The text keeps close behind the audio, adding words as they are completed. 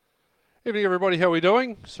Evening, everybody. How are we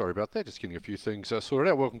doing? Sorry about that. Just getting a few things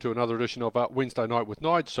sorted out. Welcome to another edition of Wednesday Night with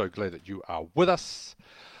Nige. So glad that you are with us.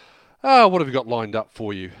 What have we got lined up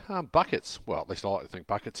for you? Buckets. Well, at least I like to think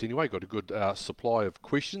buckets anyway. Got a good supply of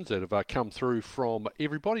questions that have come through from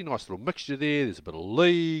everybody. Nice little mixture there. There's a bit of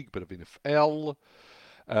league, bit of NFL,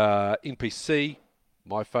 NPC,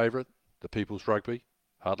 my favourite, the People's Rugby,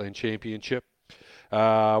 Heartland Championship.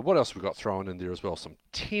 What else have we got thrown in there as well? Some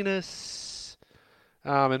tennis.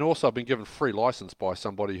 And also, I've been given free license by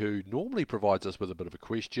somebody who normally provides us with a bit of a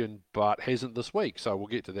question, but hasn't this week. So we'll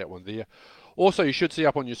get to that one there. Also, you should see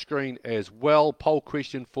up on your screen as well, poll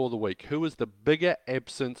question for the week. Who is the bigger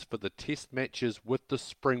absence for the test matches with the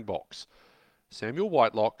Springboks? Samuel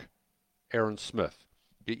Whitelock, Aaron Smith.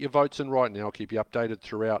 Get your votes in right now. I'll keep you updated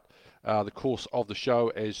throughout the course of the show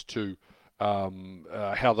as to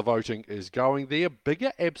how the voting is going there.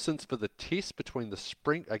 Bigger absence for the test between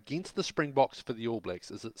against the Springboks for the All Blacks.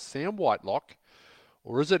 Is it Sam Whitelock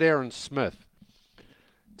or is it Aaron Smith?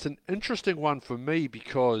 It's an interesting one for me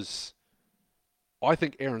because I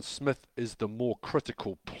think Aaron Smith is the more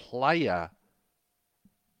critical player,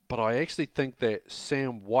 but I actually think that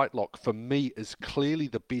Sam Whitelock for me is clearly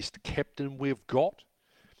the best captain we've got.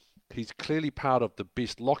 He's clearly part of the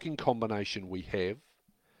best locking combination we have.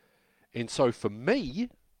 And so for me,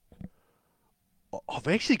 I've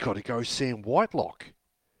actually got to go Sam Whitelock.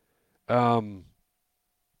 I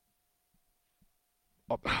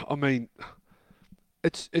mean,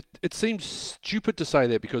 it seems stupid to say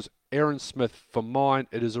that because Aaron Smith, for mine,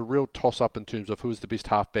 it is a real toss-up in terms of who is the best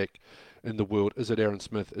halfback in the world. Is it Aaron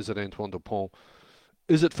Smith? Is it Antoine Dupont?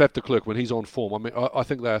 Is it Faf de Klerk when he's on form? I mean, I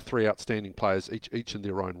think they are three outstanding players, each in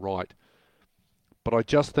their own right. But I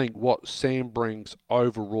just think what Sam brings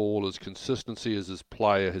overall is consistency as his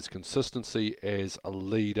player, his consistency as a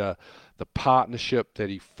leader, the partnership that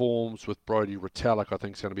he forms with Brodie Retallick, I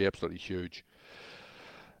think is going to be absolutely huge.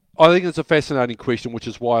 I think it's a fascinating question, which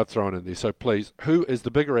is why I've thrown in there. So please, who is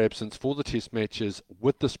the bigger absence for the test matches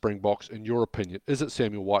with the Springboks, in your opinion? Is it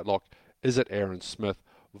Samuel Whitelock? Is it Aaron Smith?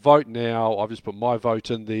 Vote now. I've just put my vote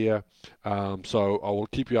in there. So I will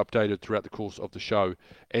keep you updated throughout the course of the show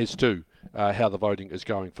as to how the voting is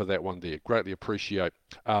going for that one there. Greatly appreciate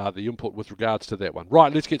the input with regards to that one.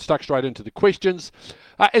 Right, let's get stuck straight into the questions.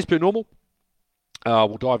 As per normal,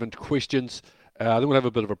 we'll dive into questions. Then we'll have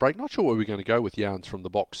a bit of a break. Not sure where we're going to go with yarns from the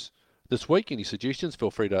box this week. Any suggestions, feel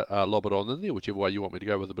free to lob it on in there, whichever way you want me to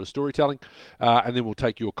go with a bit of storytelling. And then we'll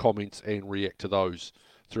take your comments and react to those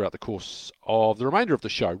throughout the course of the remainder of the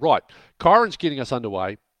show. Right, Kyron's getting us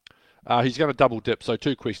underway. He's going to double dip, so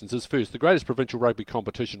two questions. His first, the greatest provincial rugby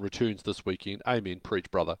competition returns this weekend. Amen, preach,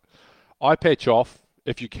 brother. Eye patch off,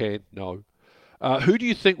 if you can, no. Who do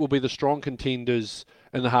you think will be the strong contenders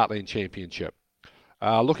in the Heartland Championship?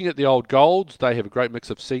 Looking at the old Golds, they have a great mix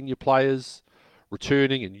of senior players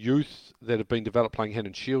returning and youth that have been developed playing hand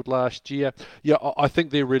and shield last year. Yeah, I think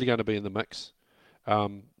they're really going to be in the mix.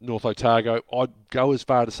 North Otago, I'd go as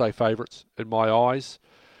far to say favourites in my eyes.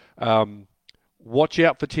 Watch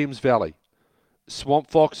out for Thames Valley. Swamp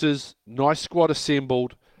Foxes, nice squad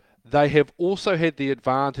assembled. They have also had the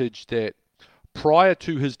advantage that prior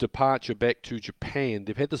to his departure back to Japan,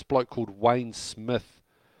 they've had this bloke called Wayne Smith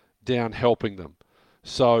down helping them.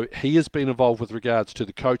 So he has been involved with regards to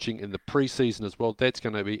the coaching in the pre-season as well. That's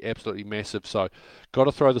going to be absolutely massive. So got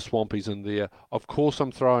to throw the Swampies in there. Of course,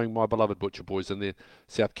 I'm throwing my beloved Butcher Boys in there.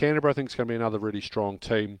 South Canterbury, I think, is going to be another really strong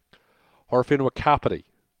team. Horowhenua Kapiti,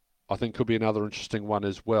 I think, could be another interesting one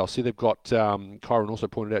as well. See, they've got, Kyron also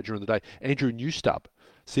pointed out during the day, Andrew Newstub,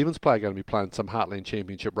 Sevens player, going to be playing some Heartland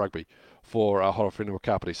Championship rugby for Horowhenua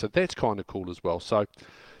Kapiti. So that's kind of cool as well. So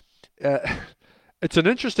it's an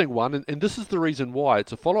interesting one, and this is the reason why.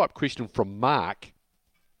 It's a follow-up question from Mark,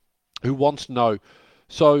 who wants to know,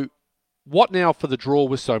 so what now for the draw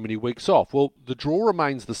with so many weeks off? Well, the draw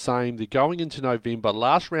remains the same. They're going into November.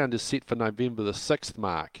 Last round is set for November the 6th,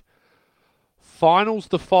 Mark. Finals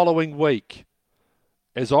the following week.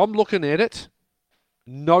 As I'm looking at it,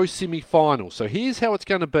 no semi-final. So here's how it's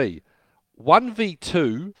going to be.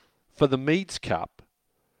 1v2 for the Meads Cup.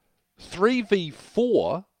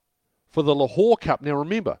 3v4 for the Lahore Cup. Now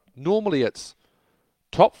remember, normally it's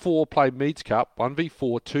top four play Meads Cup,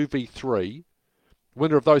 1v4, 2v3.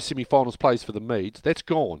 Winner of those semi-finals plays for the Meads. That's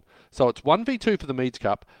gone. So it's 1v2 for the Meads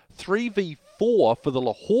Cup, 3v4 for the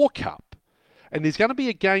Lahore Cup. And there's going to be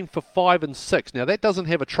a game for 5 and 6. Now that doesn't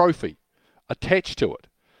have a trophy attached to it.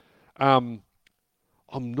 I'm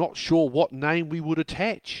not sure what name we would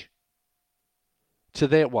attach to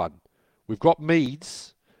that one. We've got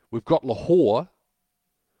Meads. We've got Lahore.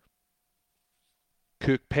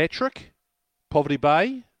 Kirkpatrick, Poverty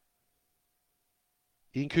Bay.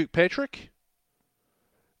 Ian Kirkpatrick,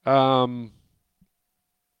 John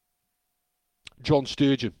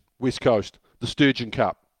Sturgeon, West Coast, the Sturgeon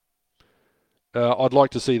Cup. I'd like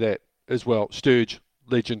to see that as well. Sturge,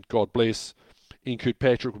 legend, God bless. Ian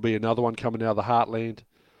Kirkpatrick will be another one coming out of the heartland.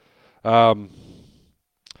 Trying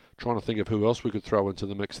to think of who else we could throw into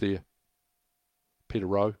the mix there. Peter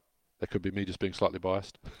Rowe. That could be me just being slightly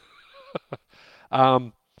biased.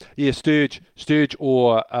 Sturge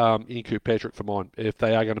or Ian Kirkpatrick for mine. If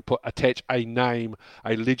they are going to attach a name,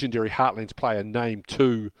 a legendary Heartlands player name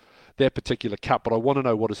to that particular cup. But I want to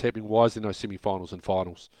know what is happening. Why is there no semi-finals and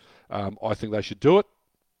finals? I think they should do it.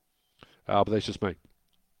 But that's just me.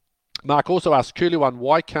 Mark also asks, Curly one,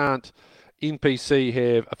 why can't NPC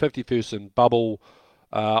have a 50-person bubble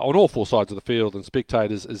on all four sides of the field and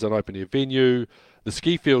spectators is an open-air venue? The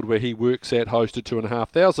ski field where he works at hosted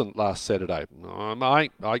 2,500 last Saturday. I'm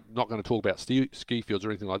not going to talk about ski fields or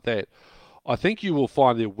anything like that. I think you will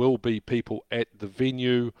find there will be people at the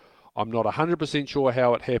venue. I'm not 100% sure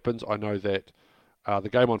how it happens. I know that the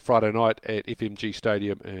game on Friday night at FMG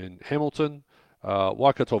Stadium in Hamilton,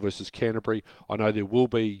 Waikato versus Canterbury, I know there will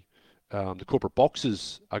be the corporate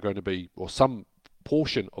boxes are going to be, or some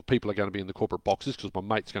portion of people are going to be in the corporate boxes because my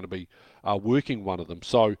mate's going to be working one of them.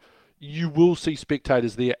 So you will see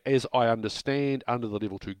spectators there, as I understand, under the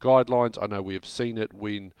Level 2 guidelines. I know we have seen it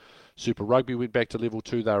when Super Rugby went back to Level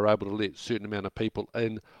 2. They were able to let a certain amount of people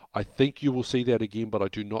in. I think you will see that again, but I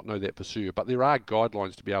do not know that for sure. But there are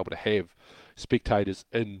guidelines to be able to have spectators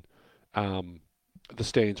in the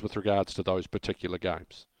stands with regards to those particular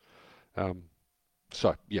games.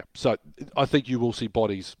 So I think you will see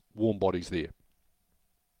warm bodies there.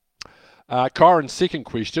 Kyron's second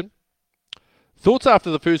question. Thoughts after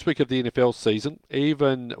the first week of the NFL season,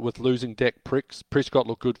 even with losing Dak Prescott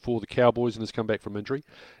looked good for the Cowboys and has come back from injury.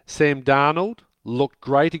 Sam Darnold looked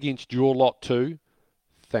great against your lot too.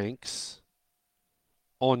 Thanks.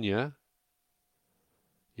 Anya.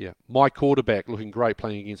 Yeah, my quarterback looking great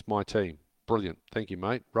playing against my team. Brilliant. Thank you,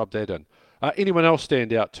 mate. Rub that in. Anyone else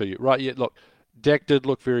stand out to you? Right, yeah, look, Dak did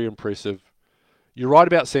look very impressive. You're right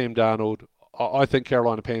about Sam Darnold. I think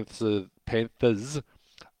Carolina Panthers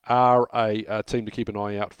are a team to keep an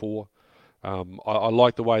eye out for. I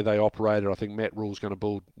like the way they operated. I think Matt Rule's going to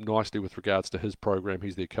build nicely with regards to his program.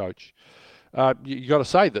 He's their coach. You got to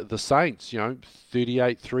say that the Saints,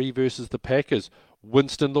 38-3 versus the Packers.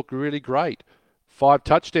 Winston looked really great. 5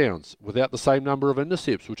 touchdowns without the same number of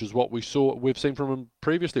intercepts, which is what we've seen from him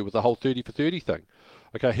previously with the whole 30 for 30 thing.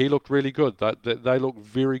 Okay, he looked really good. They looked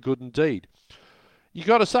very good indeed. You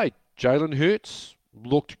got to say, Jalen Hurts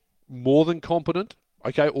looked more than competent.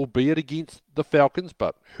 Okay, albeit against the Falcons,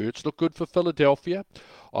 but Hurts looked good for Philadelphia.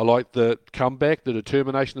 I like the comeback, the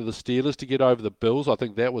determination of the Steelers to get over the Bills. I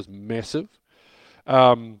think that was massive.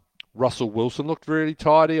 Russell Wilson looked really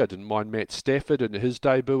tidy. I didn't mind Matt Stafford and his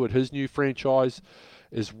debut at his new franchise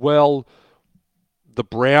as well. The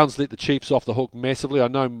Browns let the Chiefs off the hook massively. I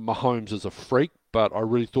know Mahomes is a freak, but I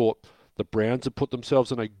really thought the Browns had put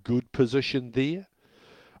themselves in a good position there.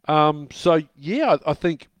 I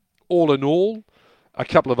think all in all, a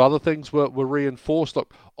couple of other things were reinforced.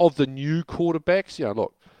 Look, of the new quarterbacks, I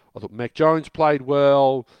thought Mac Jones played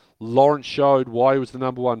well. Lawrence showed why he was the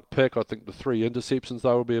number one pick. I think the 3 interceptions,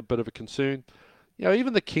 though, will be a bit of a concern.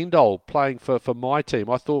 Even the Kendall playing for my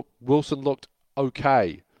team, I thought Wilson looked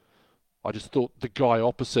okay. I just thought the guy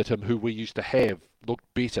opposite him, who we used to have, looked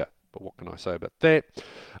better. But what can I say about that?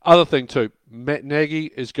 Other thing, too, Matt Nagy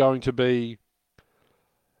is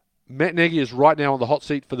right now on the hot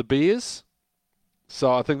seat for the Bears.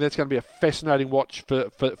 So I think that's going to be a fascinating watch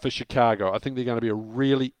for Chicago. I think they're going to be a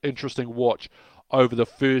really interesting watch over the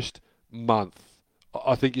first month.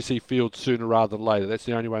 I think you see Fields sooner rather than later. That's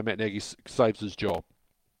the only way Matt Nagy saves his job.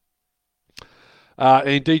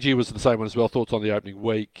 And DG was the same one as well. Thoughts on the opening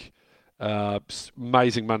week.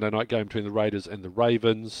 Amazing Monday night game between the Raiders and the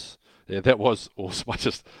Ravens. Yeah, that was awesome.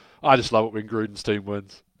 I just love it when Gruden's team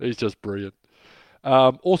wins. He's just brilliant.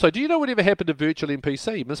 Also, do you know whatever happened to Virtual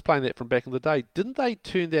NPC? Miss playing that from back in the day. Didn't they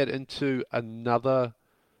turn that into another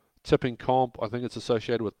tipping comp? I think it's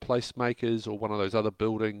associated with Placemakers or one of those other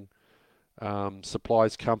building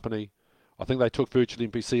supplies company. I think they took Virtual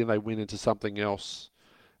NPC and they went into something else.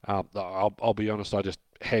 I'll be honest, I just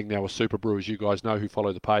hang now with Super Brew, as you guys know who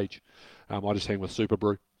follow the page. I just hang with Super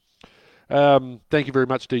Brew. Thank you very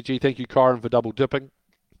much, DG. Thank you, Kyron, for double dipping.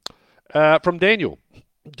 From Daniel.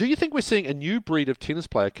 Do you think we're seeing a new breed of tennis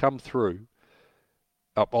player come through?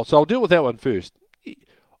 So I'll deal with that one first.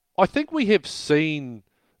 I think we have seen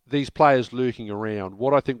these players lurking around.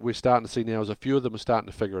 What I think we're starting to see now is a few of them are starting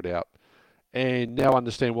to figure it out and now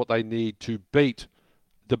understand what they need to beat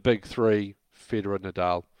the big three, Federer,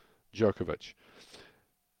 Nadal, Djokovic.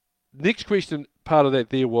 Next question, part of that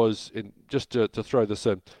there was, and just to throw this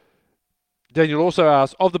in, Daniel also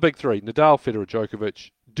asked, of the big three, Nadal, Federer,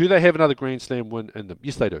 Djokovic, do they have another Grand Slam win in them?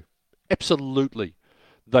 Yes, they do. Absolutely,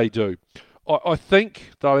 they do. I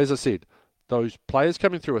think, though, as I said, those players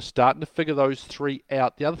coming through are starting to figure those three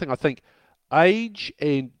out. The other thing, I think, age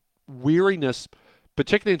and weariness,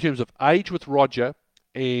 particularly in terms of age with Roger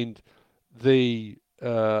and the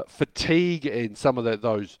fatigue and some of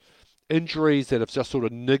those injuries that have just sort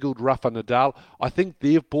of niggled Rafa Nadal, I think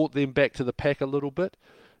they've brought them back to the pack a little bit.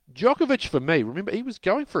 Djokovic, for me, remember, he was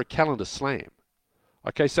going for a calendar slam.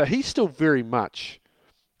 Okay, so he's still very much,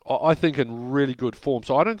 I think, in really good form.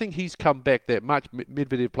 So I don't think he's come back that much.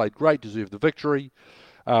 Medvedev played great, deserved the victory.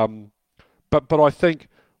 But I think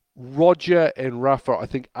Roger and Rafa, I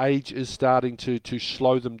think age is starting to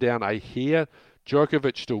slow them down a hair.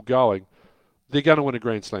 Djokovic still going. They're going to win a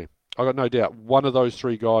Grand Slam. I've got no doubt. One of those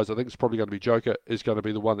three guys, I think it's probably going to be Joker, is going to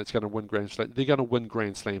be the one that's going to win Grand Slam. They're going to win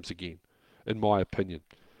Grand Slams again, in my opinion.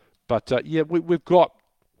 But, yeah, we've got,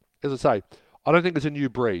 as I say, I don't think it's a new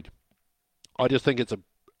breed. I just think it's a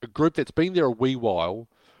group that's been there a wee while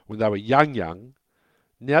when they were young.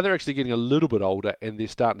 Now they're actually getting a little bit older and they're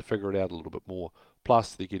starting to figure it out a little bit more.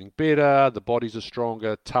 Plus, they're getting better, the bodies are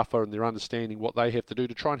stronger, tougher, and they're understanding what they have to do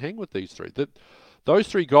to try and hang with these three. Those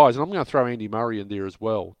three guys, and I'm going to throw Andy Murray in there as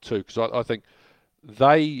well, too, because I think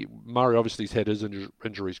Murray obviously has had his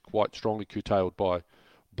injuries quite strongly curtailed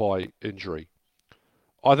by injury.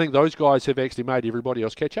 I think those guys have actually made everybody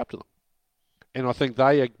else catch up to them. And I think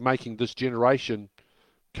they are making this generation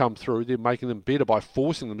come through. They're making them better by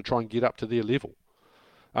forcing them to try and get up to their level.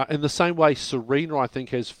 In the same way, Serena, I think,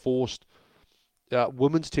 has forced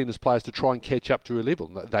women's tennis players to try and catch up to her level.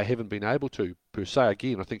 They haven't been able to, per se.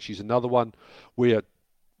 Again, I think she's another one where,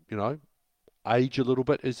 age a little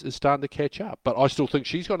bit is starting to catch up. But I still think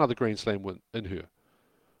she's got another Grand Slam win in her.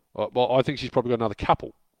 Well, I think she's probably got another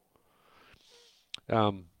couple.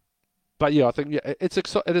 But yeah, I think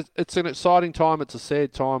it's an exciting time. It's a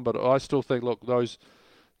sad time, but I still think,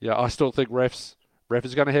 I still think Rafa's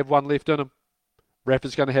going to have one left in him.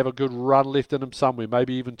 Rafa's going to have a good run left in him somewhere,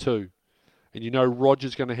 maybe even two. And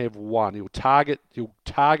Roger's going to have one. He'll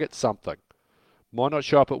target something. Might not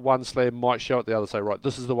show up at one slam, might show up at the other. Say, right,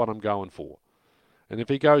 this is the one I'm going for. And if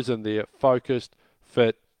he goes in there, focused,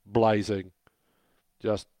 fit, blazing,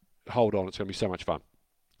 just hold on. It's going to be so much fun.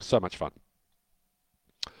 So much fun.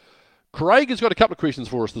 Craig has got a couple of questions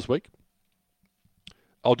for us this week.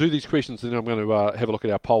 I'll do these questions and then I'm going to have a look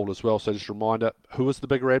at our poll as well. So just a reminder, who is the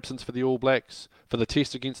bigger absence for the All Blacks for the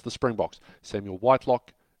test against the Springboks? Samuel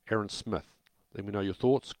Whitelock, Aaron Smith. Let me know your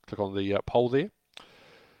thoughts. Click on the poll there.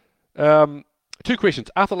 Two questions.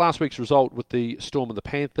 After last week's result with the Storm and the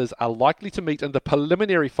Panthers are likely to meet in the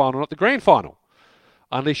preliminary final, not the grand final,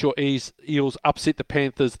 unless your Eels upset the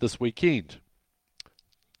Panthers this weekend.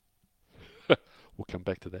 We'll come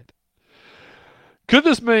back to that. Could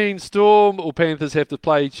this mean Storm or Panthers have to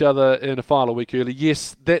play each other in a final a week early?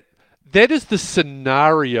 Yes, that is the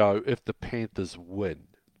scenario if the Panthers win,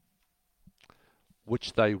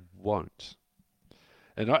 which they won't.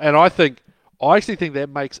 And I actually think that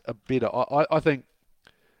makes a better. I think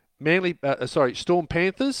Storm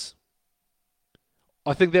Panthers.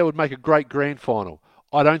 I think that would make a great grand final.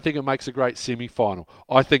 I don't think it makes a great semi-final.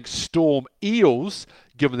 I think Storm Eels,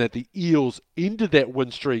 given that the Eels ended that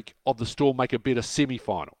win streak of the Storm, make a better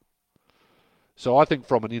semi-final. So I think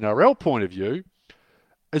from an NRL point of view,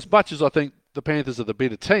 as much as I think the Panthers are the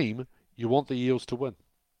better team, you want the Eels to win.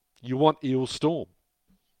 You want Eels Storm.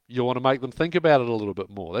 You want to make them think about it a little bit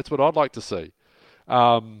more. That's what I'd like to see.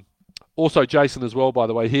 Also, Jason as well, by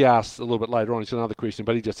the way, he asked a little bit later on, he's got another question,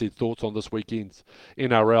 but he just said thoughts on this weekend's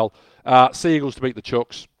NRL. Sea Eagles to beat the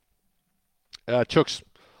Chooks. Chooks,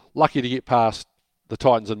 lucky to get past the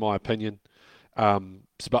Titans, in my opinion.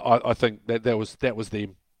 But I think that was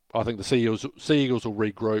them. I think the Sea Eagles will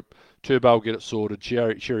regroup. Turbo will get it sorted.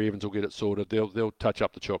 Sherry Evans will get it sorted. They'll touch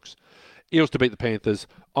up the Chooks. Eels to beat the Panthers.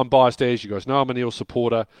 I'm biased, as you guys know. I'm an Eels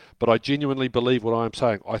supporter, but I genuinely believe what I'm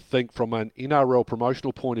saying. I think from an NRL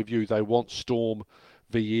promotional point of view, they want Storm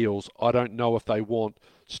v Eels. I don't know if they want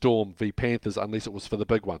Storm v Panthers unless it was for the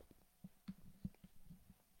big one.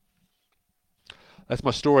 That's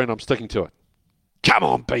my story, and I'm sticking to it. Come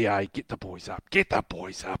on, BA, get the boys up. Get the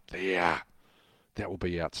boys up there. That will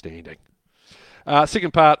be outstanding.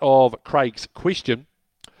 Second part of Craig's question.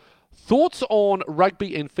 Thoughts on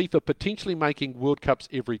rugby and FIFA potentially making World Cups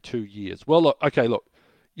every 2 years? Well, look.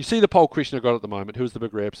 You see the poll question I've got at the moment. Who's the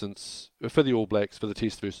bigger absence for the All Blacks for the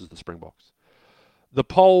Test versus the Springboks? The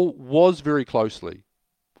poll was very closely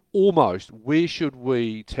almost, where should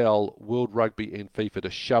we tell World Rugby and FIFA to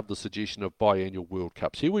shove the suggestion of biannual World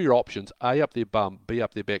Cups? Here were your options: A, up their bum; B,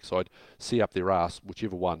 up their backside; C, up their ass,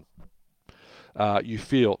 whichever one you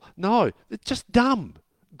feel. No, it's just dumb,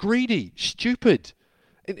 greedy, stupid.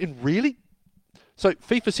 And really? So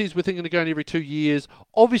FIFA says we're thinking of going every 2 years.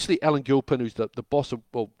 Obviously, Alan Gilpin, who's the boss of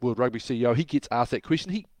World Rugby CEO, he gets asked that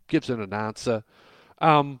question. He gives it an answer.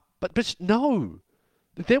 But no,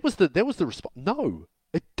 that was the response. No,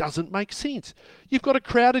 it doesn't make sense. You've got a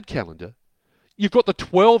crowded calendar. You've got the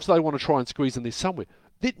 12s they want to try and squeeze in there somewhere.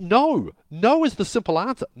 No is the simple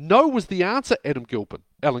answer. No was the answer, Alan Gilpin.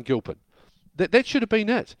 That should have been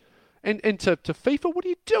it. And to FIFA, what are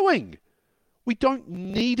you doing? We don't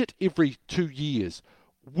need it every 2 years.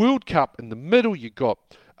 World Cup in the middle, you got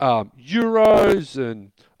Euros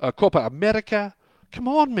and Copa America. Come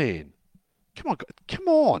on, man. Come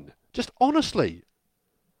on. Just honestly.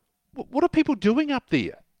 What are people doing up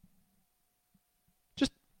there?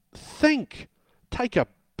 Just think. Take a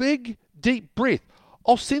big, deep breath.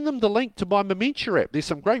 I'll send them the link to my Momentia app. There's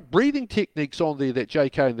some great breathing techniques on there that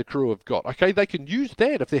JK and the crew have got. Okay, they can use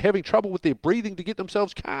that if they're having trouble with their breathing to get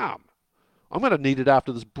themselves calm. I'm going to need it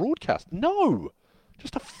after this broadcast. No.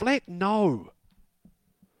 Just a flat no.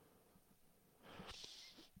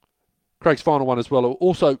 Craig's final one as well.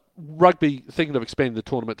 Also, rugby, thinking of expanding the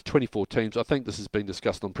tournament to 24 teams. I think this has been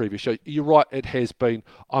discussed on previous shows. You're right, it has been.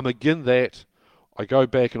 I'm again that. I go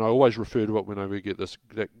back and I always refer to it whenever we get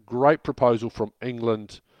that great proposal from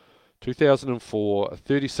England, 2004, a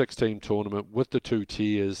 36-team tournament with the 2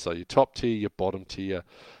 tiers. So your top tier, your bottom tier.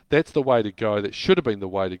 That's the way to go. That should have been the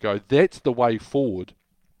way to go. That's the way forward.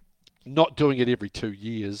 Not doing it every 2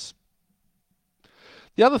 years.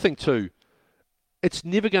 The other thing too, it's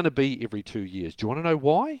never going to be every 2 years. Do you want to know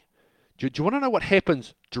why? Do you want to know what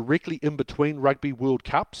happens directly in between Rugby World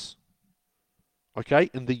Cups? Okay,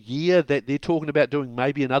 in the year that they're talking about doing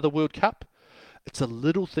maybe another World Cup, it's a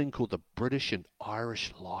little thing called the British and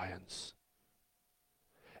Irish Lions.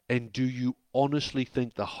 And do you honestly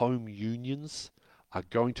think the home unions are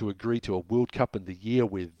going to agree to a World Cup in the year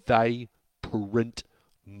where they print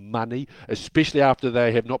money, especially after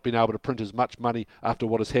they have not been able to print as much money after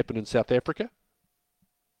what has happened in South Africa?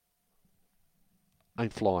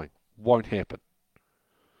 Ain't flying. Won't happen.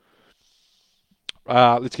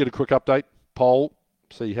 Let's get a quick update. Poll.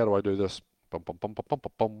 See, how do I do this? I've got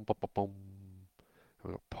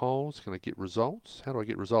polls. Can I get results? How do I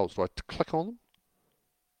get results? Do I click on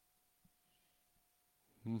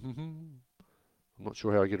them? I'm not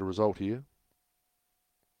sure how I get a result here.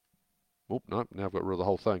 Oh, no, now I've got rid of the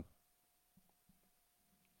whole thing.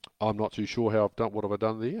 I'm not too sure how I've done. What have I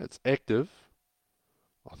done there? It's active.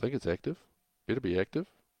 I think it's active. Better be active.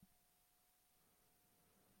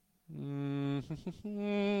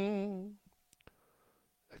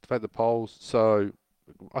 Activate the polls. So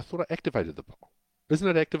I thought I activated the poll. Isn't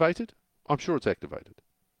it activated? I'm sure it's activated.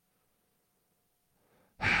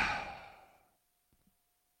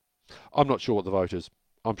 I'm not sure what the vote is.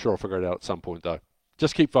 I'm sure I'll figure it out at some point, though.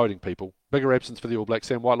 Just keep voting, people. Bigger absence for the All Blacks.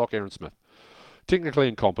 Sam Whitelock, Aaron Smith. Technically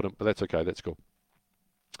incompetent, but that's okay. That's cool.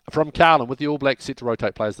 From Carlin, with the All Blacks set to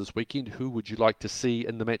rotate players this weekend, who would you like to see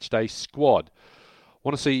in the matchday squad? I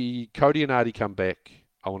want to see Cody and Ardie come back.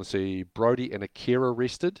 I want to see Brodie and Akira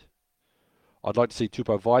rested. I'd like to see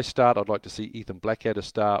Tupou Vai start. I'd like to see Ethan Blackadder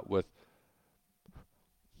start with...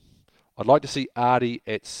 I'd like to see Ardie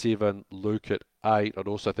at 7, Luke at 8. I'd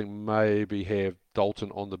also think maybe have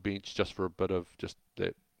Dalton on the bench just for a bit of just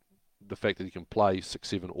that, the fact that he can play 6,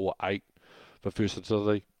 7 or 8 for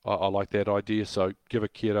versatility. I like that idea. So give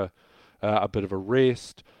Akira a bit of a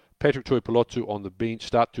rest. Patrick Tuipulotu on the bench.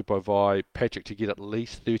 Start Tupou Vai. Patrick to get at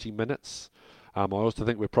least 30 minutes. I also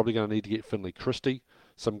think we're probably going to need to get Finlay Christie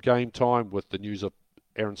some game time with the news of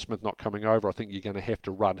Aaron Smith not coming over. I think you're going to have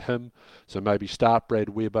to run him. So maybe start Brad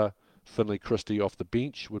Weber, Finlay Christie off the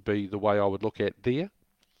bench would be the way I would look at there.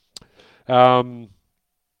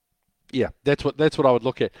 Yeah, that's what I would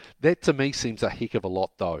look at. That to me seems a heck of a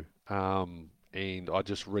lot though. And I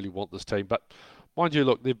just really want this team. But mind you,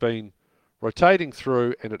 look, they've been rotating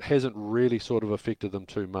through and it hasn't really sort of affected them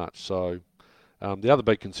too much. So the other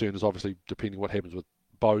big concern is obviously depending what happens with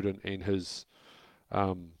Bowden and his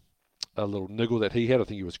a little niggle that he had. I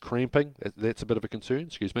think he was cramping. That's a bit of a concern,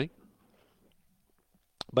 excuse me.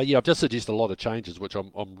 But yeah, I've just suggested a lot of changes, which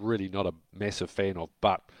I'm really not a massive fan of.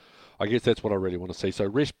 But I guess that's what I really want to see. So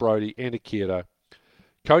rest Brodie and Akira.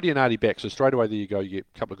 Cody and Ardie back. So straight away there you go. You get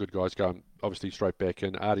a couple of good guys going, obviously straight back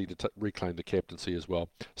in. Ardie to reclaim the captaincy as well.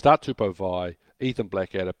 Start Tupou Vai, Ethan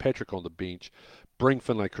Blackadder, Patrick on the bench. Bring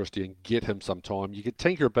Finlay Christie and get him some time. You could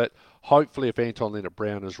tinker a bit. Hopefully if Anton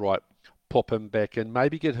Leonard-Brown is right, pop him back in.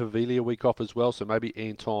 Maybe get Havili a week off as well, so maybe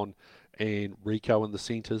Anton and Rico in the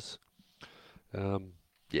centres.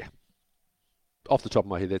 Yeah, off the top of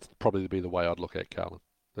my head, that's probably be the way I'd look at Carlin.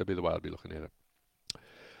 That'd be the way I'd be looking at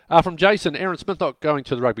it. From Jason, Aaron Smith not going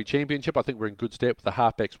to the Rugby Championship. I think we're in good step with the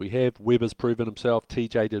halfbacks we have. Webber's proven himself.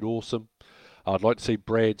 TJ did awesome. I'd like to see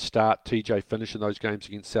Brad start, TJ finish in those games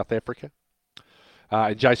against South Africa.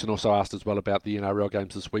 And Jason also asked as well about the NRL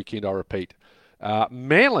games this weekend. I repeat,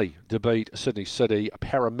 Manly to beat Sydney City,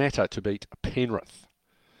 Parramatta to beat Penrith.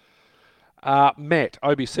 Matt,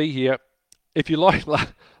 OBC here. If you like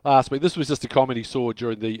last week, this was just a comment he saw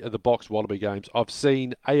during the Box Wallaby games. I've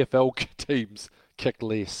seen AFL teams kick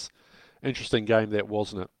less. Interesting game that,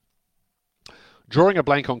 wasn't it? Drawing a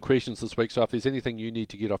blank on questions this week, so if there's anything you need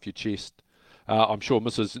to get off your chest, I'm sure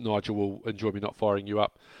Mrs. Nigel will enjoy me not firing you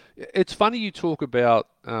up. It's funny you talk about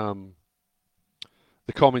the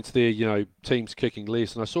comments there, teams kicking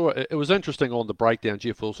less. And I saw it was interesting on the breakdown.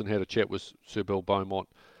 Jeff Wilson had a chat with Sir Bill Beaumont,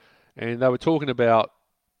 and they were talking about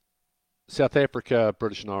South Africa,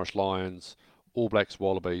 British and Irish Lions, All Blacks,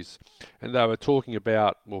 Wallabies, and they were talking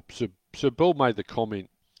about, well, Sir Bill made the comment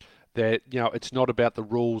that, it's not about the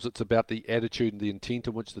rules, it's about the attitude and the intent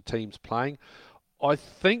in which the team's playing. I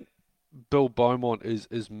think Bill Beaumont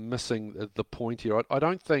is missing the point here. I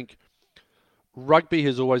don't think rugby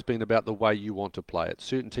has always been about the way you want to play it.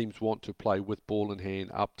 Certain teams want to play with ball in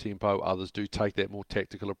hand, up tempo. Others do take that more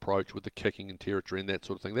tactical approach with the kicking and territory and that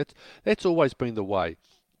sort of thing. That's always been the way,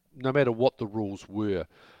 no matter what the rules were.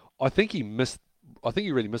 I think he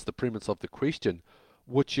really missed the premise of the question,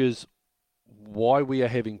 which is why we are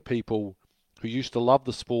having people who used to love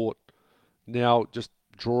the sport now just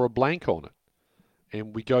draw a blank on it.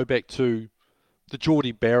 And we go back to the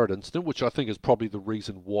Geordie Barrett incident, which I think is probably the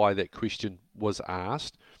reason why that question was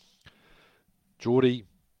asked. Geordie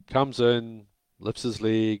comes in, lifts his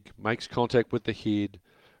leg, makes contact with the head,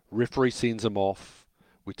 referee sends him off.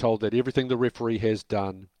 We're told that everything the referee has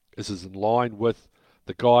done is in line with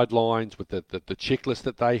the guidelines, with the checklist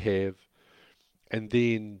that they have. And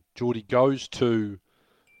then Geordie goes to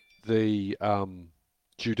the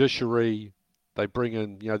judiciary, they bring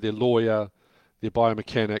in their lawyer, their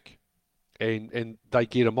biomechanic, and they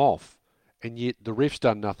get him off. And yet the ref's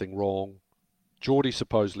done nothing wrong. Geordie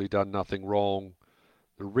supposedly done nothing wrong.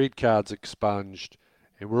 The red card's expunged.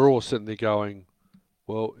 And we're all sitting there going,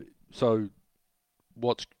 well, so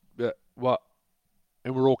what?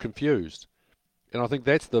 And we're all confused. And I think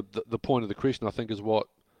that's the point of the question, I think, is what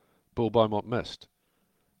Bill Beaumont missed.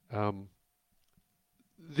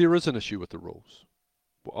 There is an issue with the rules.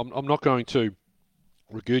 I'm not going to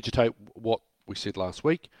regurgitate what we said last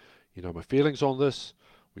week. My feelings on this.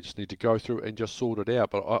 We just need to go through and just sort it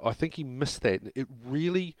out. But I think he missed that. It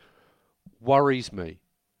really worries me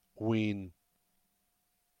when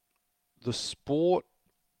the sport,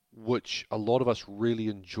 which a lot of us really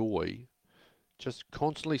enjoy, just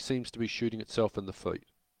constantly seems to be shooting itself in the feet.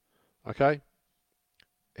 Okay?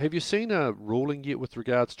 Have you seen a ruling yet with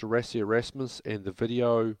regards to Rassie Erasmus and the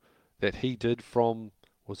video that he did from,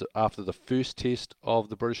 was it after the first test of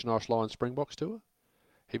the British and Irish Lions Springboks tour?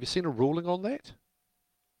 Have you seen a ruling on that?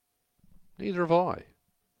 Neither have I.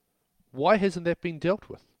 Why hasn't that been dealt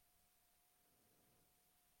with?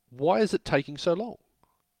 Why is it taking so long?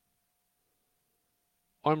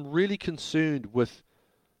 I'm really concerned with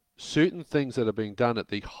certain things that are being done at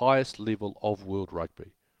the highest level of world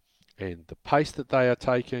rugby. And the pace that they are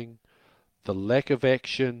taking, the lack of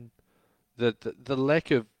action, the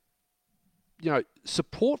lack of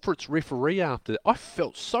support for its referee after that. I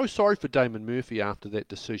felt so sorry for Damon Murphy after that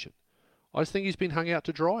decision. I just think he's been hung out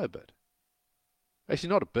to dry a bit. Actually,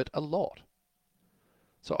 not a bit, a lot.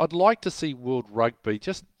 So I'd like to see World Rugby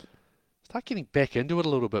just start getting back into it a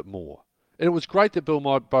little bit more. And it was great that Bill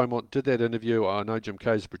Beaumont did that interview. I know Jim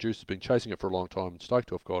Kay's, the producer, has been chasing it for a long time and stoked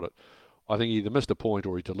to have got it. I think he either missed a point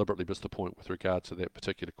or he deliberately missed the point with regards to that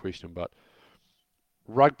particular question. But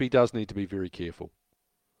rugby does need to be very careful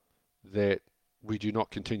that we do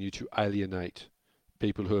not continue to alienate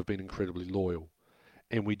people who have been incredibly loyal,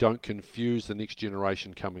 and we don't confuse the next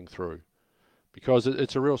generation coming through, because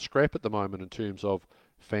it's a real scrap at the moment in terms of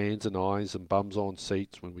fans and eyes and bums on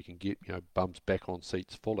seats when we can get bums back on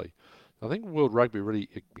seats fully. I think World Rugby really,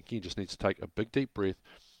 again, just needs to take a big deep breath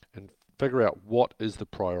and figure out what is the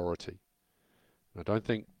priority. I don't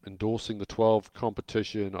think endorsing the 12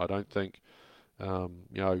 competition, I don't think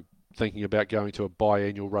thinking about going to a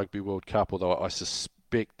biannual Rugby World Cup, although I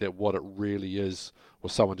suspect that what it really is,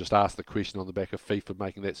 was someone just asked the question on the back of FIFA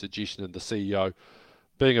making that suggestion, and the CEO,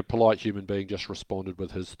 being a polite human being, just responded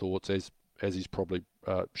with his thoughts as he's probably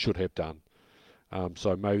should have done.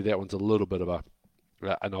 So maybe that one's a little bit of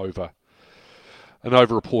an over. an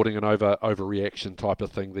over-reporting and overreaction type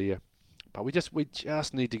of thing there. But we just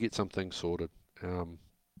need to get some things sorted.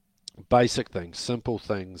 Basic things, simple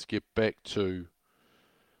things.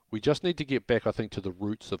 We just need to get back, I think, to the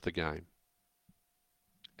roots of the game.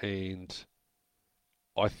 And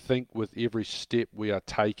I think with every step we are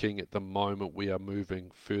taking at the moment, we are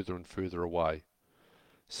moving further and further away.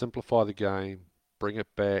 Simplify the game, bring it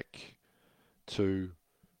back to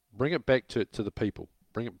the people.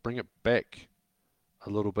 Bring it back a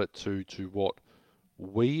little bit to what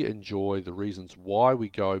we enjoy, the reasons why we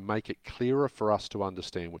go, make it clearer for us to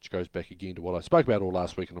understand, which goes back again to what I spoke about all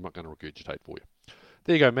last week, and I'm not going to regurgitate for you.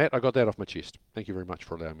 There you go, Matt. I got that off my chest. Thank you very much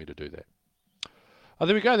for allowing me to do that.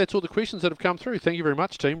 There we go. That's all the questions that have come through. Thank you very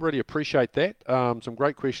much, team. Really appreciate that. Some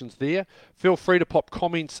great questions there. Feel free to pop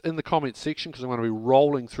comments in the comments section because I'm going to be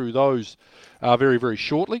rolling through those very, very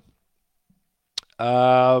shortly.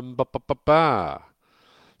 So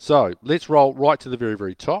let's roll right to the very,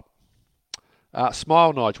 very top.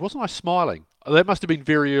 Smile, Nigel. Wasn't I smiling? That must have been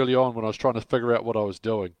very early on when I was trying to figure out what I was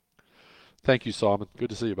doing. Thank you, Simon. Good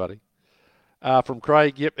to see you, buddy. From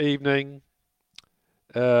Craig, yep, evening.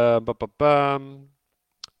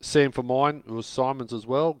 Sam for mine, it was Simon's as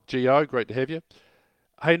well. Gio, great to have you.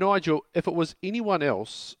 Hey, Nigel, if it was anyone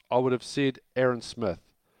else, I would have said Aaron Smith.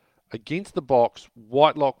 Against the Box,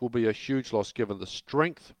 Whitelock will be a huge loss given the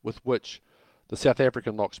strength with which the South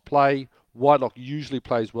African locks play. Whitelock usually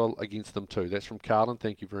plays well against them too. That's from Carlin.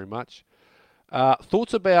 Thank you very much.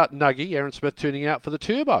 Thoughts about Nuggie, Aaron Smith, turning out for the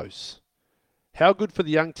Turbos? How good for the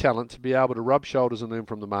young talent to be able to rub shoulders and learn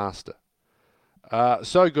from the master.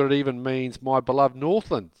 So good it even means my beloved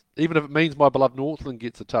Northland. Even if it means my beloved Northland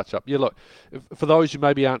gets a touch-up. Yeah, look, for those who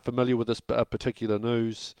maybe aren't familiar with this particular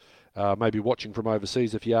news, maybe watching from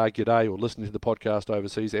overseas, if you are, g'day, or listening to the podcast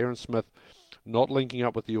overseas, Aaron Smith not linking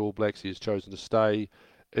up with the All Blacks. He has chosen to stay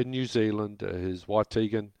in New Zealand. His wife,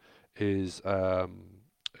 Tegan, is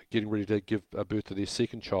getting ready to give birth to their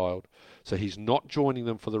second child. So he's not joining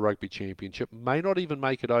them for the Rugby Championship. May not even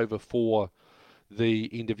make it over for the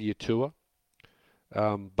end-of-year tour.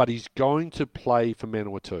 But he's going to play for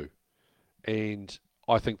Manawatu. And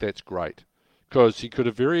I think that's great. Because he could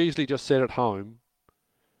have very easily just sat at home.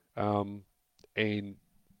 And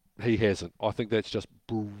he hasn't. I think that's just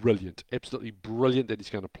brilliant. Absolutely brilliant that he's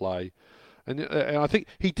going to play. And I think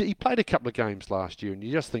he played a couple of games last year. And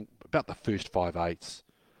you just think about the first 5/8.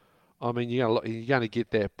 I mean, you're going to get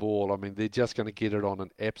that ball. I mean, they're just going to get it on an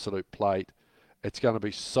absolute plate. It's going to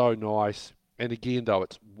be so nice. And again, though,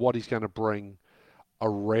 it's what he's going to bring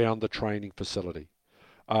around the training facility.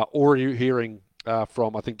 Already hearing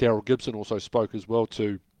from, I think Daryl Gibson also spoke as well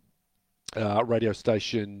to radio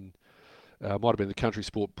station, might have been the Country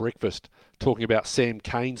Sport Breakfast, talking about Sam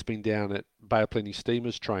Cane's been down at Bay of Plenty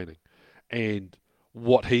Steamers training and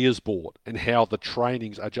what he has brought and how the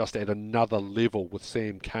trainings are just at another level with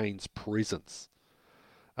Sam Cane's presence.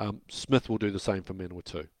 Smith will do the same for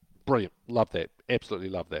Manawatu. Brilliant. Love that. Absolutely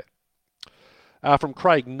love that. From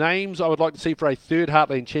Craig, names I would like to see for a third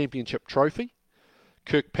Heartland Championship trophy.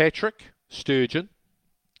 Kirkpatrick, Sturgeon,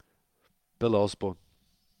 Bill Osborne.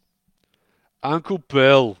 Uncle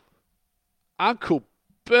Bill,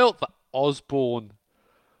 the Osborne.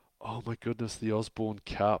 Oh my goodness, the Osborne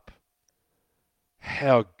Cup.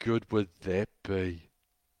 How good would that be?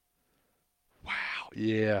 Wow,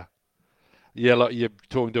 yeah. Yeah, like you're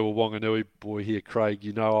talking to a Wanganui boy here, Craig.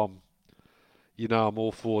 You know I'm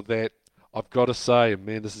all for that. I've got to say, and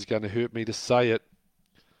man, this is going to hurt me to say it,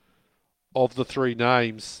 of the three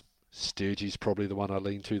names, Sturgey's probably the one I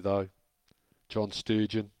lean to, though. John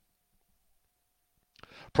Sturgeon.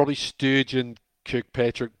 Probably Sturgeon,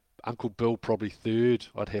 Kirkpatrick, Uncle Bill probably third,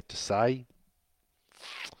 I'd have to say.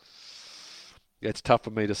 Yeah, it's tough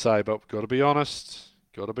for me to say, but got to be honest.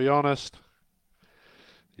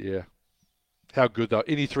 Yeah. How good, though.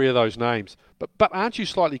 Any three of those names. But aren't you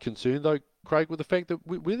slightly concerned, though, Craig, with the fact that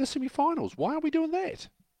we're the semi-finals? Why are we doing that?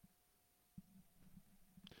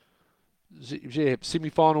 Yeah,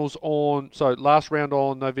 semi-finals on, so last round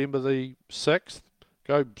on November the 6th.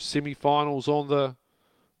 Go semi-finals on the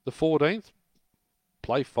 14th.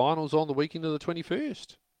 Play finals on the weekend of the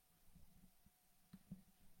 21st.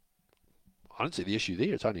 I don't see the issue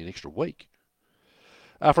there. It's only an extra week.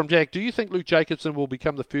 From Jack, do you think Luke Jacobson will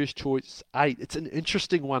become the first choice 8? It's an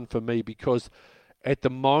interesting one for me because at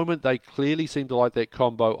the moment they clearly seem to like that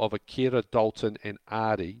combo of Akira, Dalton and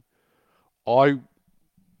Ardie. I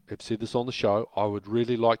have said this on the show. I would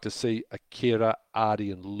really like to see Akira,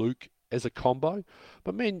 Ardie and Luke as a combo.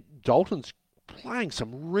 But man, Dalton's playing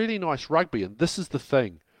some really nice rugby, and this is the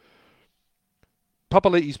thing.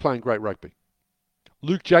 Papali'i's playing great rugby.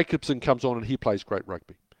 Luke Jacobson comes on and he plays great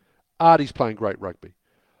rugby. Artie's playing great rugby.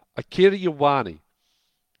 Akira Ioane,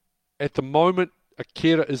 at the moment,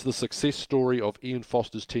 Akira is the success story of Ian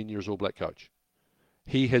Foster's 10 years All Black coach.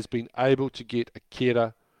 He has been able to get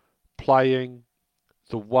Akira playing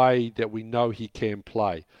the way that we know he can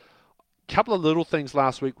play. Couple of little things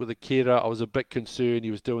last week with Akira, I was a bit concerned.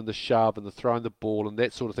 He was doing the shove and the throwing the ball and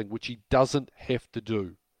that sort of thing, which he doesn't have to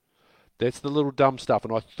do. That's the little dumb stuff,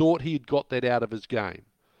 and I thought he had got that out of his game.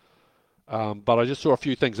 But I just saw a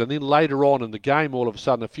few things. And then later on in the game, all of a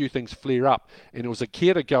sudden, a few things flare up. And it was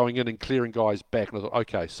Akira going in and clearing guys back. And I thought,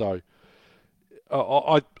 okay, so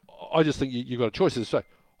I just think you've got a choice. So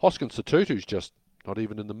Hoskins Sotutu's just not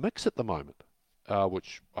even in the mix at the moment,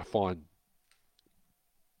 which I find,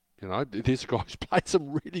 there's a guy who's played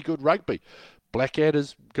some really good rugby.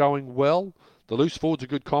 Blackadder's going well. The loose forward's a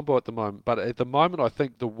good combo at the moment. But at the moment, I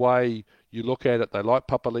think the way you look at it, they like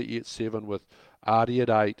Papali'i at 7 with Artie at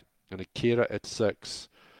 8. And Akira at 6.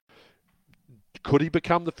 Could he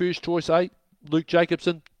become the first choice 8? Luke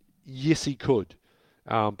Jacobson? Yes, he could.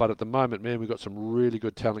 But at the moment, man, we've got some really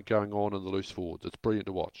good talent going on in the loose forwards. It's brilliant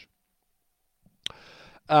to watch.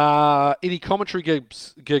 Any commentary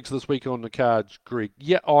gigs this week on the cards, Greg?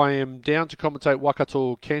 Yeah, I am down to commentate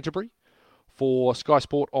Waikato Canterbury for Sky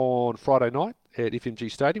Sport on Friday night at FMG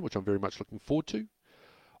Stadium, which I'm very much looking forward to.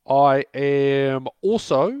 I am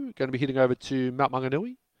also going to be heading over to Mount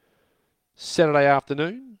Maunganui Saturday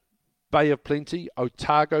afternoon, Bay of Plenty,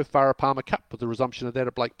 Otago Wharapama Cup with the resumption of that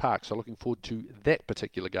at Blake Park. So looking forward to that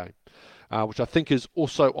particular game, which I think is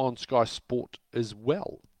also on Sky Sport as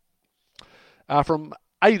well. From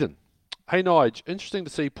Aidan. Hey Nige, interesting to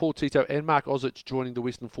see Paul Tito and Mark Ozic joining the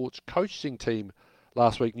Western Force coaching team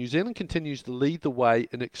last week. New Zealand continues to lead the way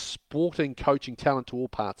in exporting coaching talent to all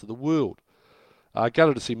parts of the world.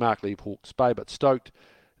 Gutted to see Mark leave Hawke's Bay, but stoked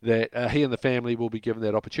that he and the family will be given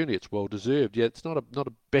that opportunity. It's well deserved. Yeah, it's not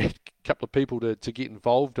a bad couple of people to get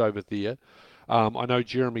involved over there. I know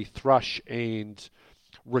Jeremy Thrush and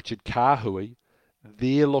Richard Kahui,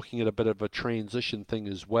 they're looking at a bit of a transition thing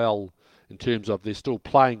as well in terms of they're still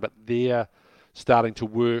playing, but they're starting to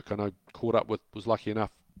work. I know was lucky enough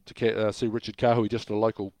to see Richard Kahui just at a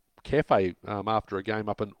local cafe after a game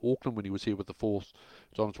up in Auckland when he was here with the Force. He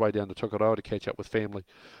was on his way down to Tokoroa to catch up with family,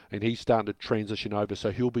 and he's starting to transition over,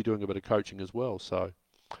 so he'll be doing a bit of coaching as well. So,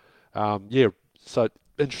 so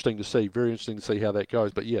interesting to see, very interesting to see how that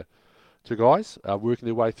goes. But yeah, two guys are working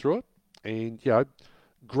their way through it, and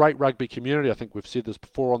great rugby community. I think we've said this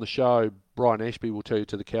before on the show. Brian Ashby will tell you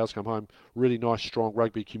till the cows come home. Really nice, strong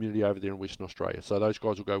rugby community over there in Western Australia. So those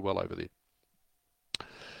guys will go well over there.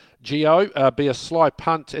 Gio, be a sly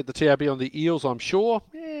punt at the TRB on the Eels, I'm sure.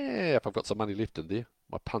 Yeah, if I've got some money left in there.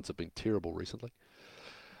 My punts have been terrible recently.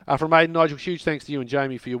 From Aidan, Nigel, huge thanks to you and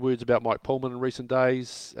Jamie for your words about Mike Pullman in recent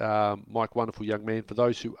days. Mike, wonderful young man. For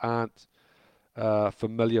those who aren't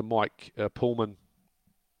familiar, Mike Pullman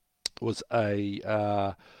was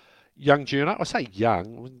a young journo. I say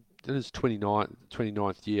young, in his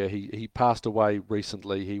 29th year. He passed away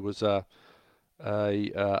recently. He was a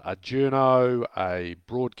journo, a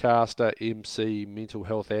broadcaster, MC, mental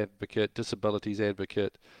health advocate, disabilities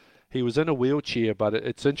advocate. He was in a wheelchair, but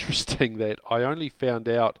it's interesting that I only found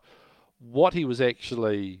out what he was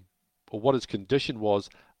actually, or what his condition was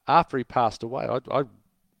after he passed away. I don't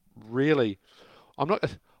want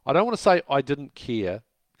to say I didn't care,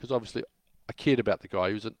 because obviously I cared about the guy.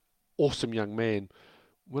 He was an awesome young man.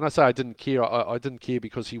 When I say I didn't care, I didn't care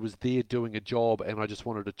because he was there doing a job, and I just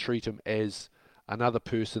wanted to treat him as another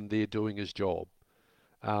person there doing his job,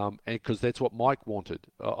 and because that's what Mike wanted.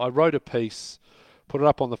 I wrote a piece, put it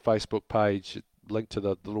up on the Facebook page, linked to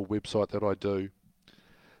the little website that I do.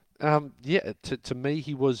 To me,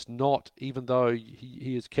 he was not, even though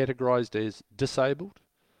he is categorized as disabled,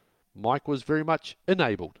 Mike was very much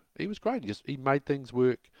enabled. He was great. He made things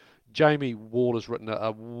work. Jamie Wall has written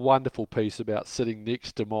a wonderful piece about sitting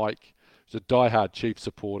next to Mike. He's a diehard Chiefs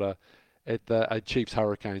supporter at a Chiefs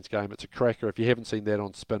Hurricanes game. It's a cracker. If you haven't seen that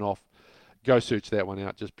on Spin-Off, go search that one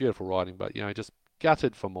out. Just beautiful writing, but just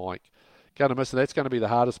gutted for Mike. Going to miss it. That's going to be the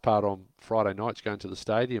hardest part on Friday nights, going to the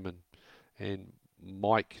stadium and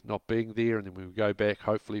Mike not being there, and then we go back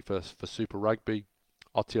hopefully for Super Rugby,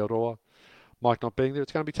 Aotearoa. Mike not being there,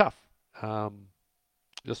 it's going to be tough.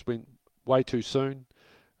 Just went way too soon.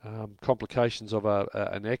 Complications of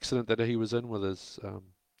an accident that he was in with his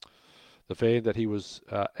the van that he was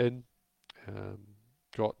in.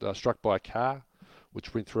 Got struck by a car,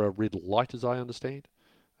 which went through a red light, as I understand.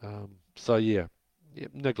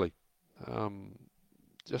 Niggly.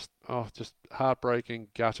 Just heartbreaking,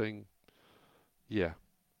 gutting. Yeah,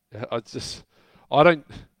 I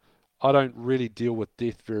don't really deal with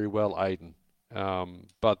death very well, Aidan.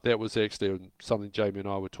 But that was actually something Jamie and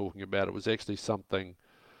I were talking about. It was actually something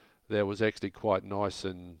that was actually quite nice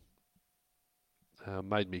and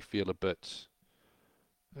made me feel a bit.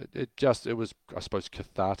 It was, I suppose,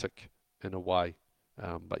 cathartic in a way.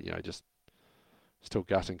 But just still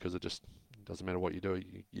gutting because it just doesn't matter what you do,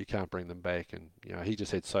 you can't bring them back. And he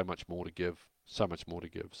just had so much more to give, so much more to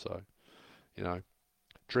give. So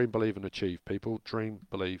dream, believe, and achieve, people. Dream,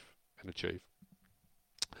 believe, and achieve.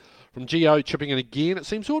 From Gio chipping in again, it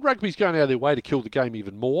seems all rugby's going out of their way to kill the game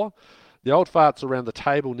even more. The old farts around the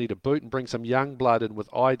table need a boot and bring some young blood in with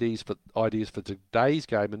ideas for today's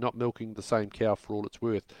game and not milking the same cow for all it's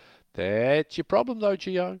worth. That's your problem though,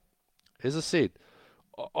 Gio. As I said,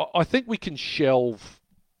 I think we can shelve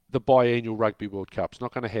the biannual Rugby World Cup. It's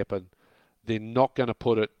not going to happen. They're not going to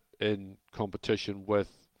put it in competition with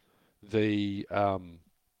the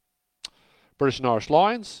British and Irish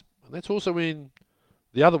Lions. And that's also in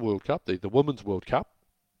the other World Cup, the Women's World Cup.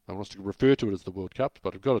 I want us to refer to it as the World Cup,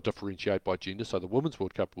 but I've got to differentiate by gender. So the Women's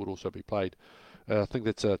World Cup would also be played. I think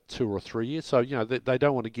that's 2 or 3 years. So, they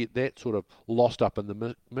don't want to get that sort of lost up in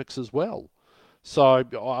the mix as well. So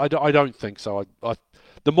I don't think so.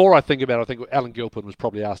 The more I think about it, I think Alan Gilpin was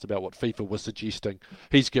probably asked about what FIFA was suggesting.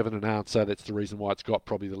 He's given an answer. That's the reason why it's got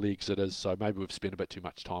probably the legs it is. So maybe we've spent a bit too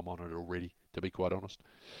much time on it already, to be quite honest.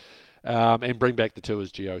 And bring back the two,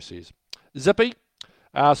 as Gio says. Zippy,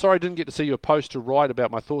 sorry I didn't get to see your post to write about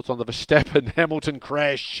my thoughts on the Verstappen-Hamilton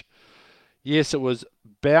crash. Yes, it was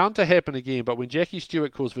bound to happen again, but when Jackie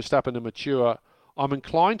Stewart calls Verstappen immature, I'm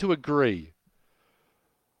inclined to agree.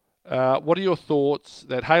 What are your thoughts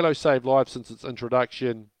that Halo saved lives since its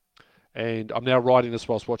introduction? And I'm now writing this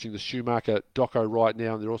whilst watching the Schumacher doco right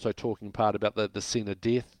now, and they're also talking in part about the Senna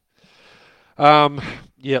death.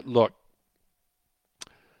 Look,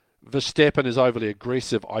 Verstappen is overly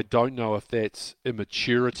aggressive. I don't know if that's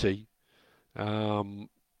immaturity.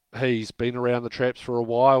 He's been around the traps for a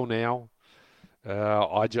while now.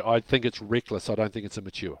 I think it's reckless. I don't think it's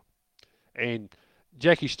immature. And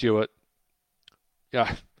Jackie Stewart,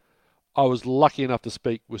 I was lucky enough to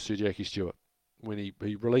speak with Sir Jackie Stewart when he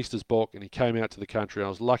released his book and he came out to the country. I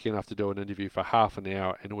was lucky enough to do an interview for half an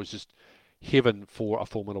hour, and it was just heaven for a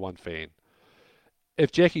Formula One fan.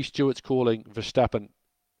 If Jackie Stewart's calling Verstappen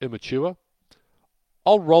immature,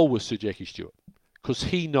 I'll roll with Sir Jackie Stewart because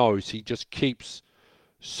he knows he just keeps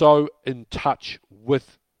so in touch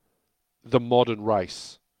with the modern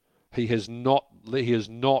race. He is not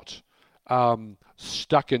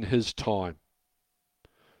stuck in his time.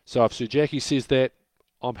 So if Sir Jackie says that,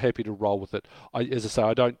 I'm happy to roll with it. As I say,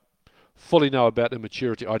 I don't fully know about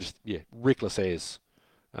immaturity. Reckless as.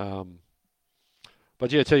 But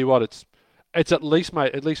tell you what, it's at least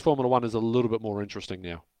Formula One is a little bit more interesting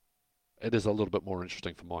now. It is a little bit more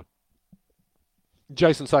interesting for mine.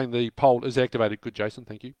 Jason saying the poll is activated. Good, Jason.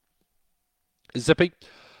 Thank you. Zippy.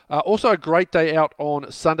 Also a great day out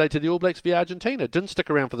on Sunday to the All Blacks via Argentina. Didn't stick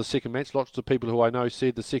around for the second match. Lots of people who I know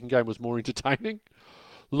said the second game was more entertaining.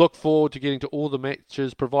 Look forward to getting to all the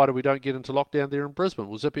matches, provided we don't get into lockdown there in Brisbane.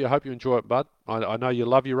 Well, Zippy, I hope you enjoy it, bud. I know you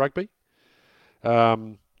love your rugby.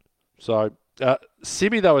 Semi,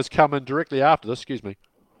 though, has come in directly after this. Excuse me.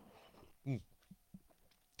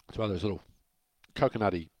 It's one of those little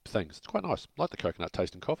coconutty things. It's quite nice. I like the coconut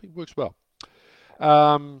taste in coffee. Works well.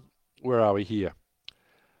 Where are we here?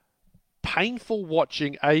 Painful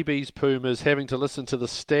watching AB's Pumas having to listen to the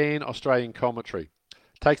Stan Australian commentary.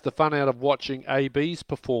 Takes the fun out of watching AB's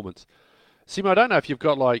performance. Simo, I don't know if you've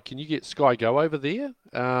got can you get Sky Go over there?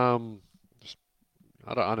 I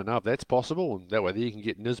don't know if that's possible. And that way there you can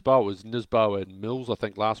get Nisbo. It was Nisbo and Mills, I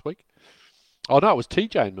think, last week. Oh, no, it was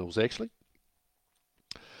TJ and Mills, actually.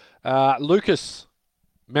 Lucas,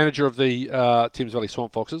 manager of the Thames Valley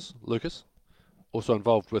Swamp Foxes. Lucas, also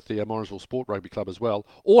involved with the Morrisville Sport Rugby Club as well.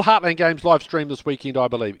 All Heartland games live streamed this weekend, I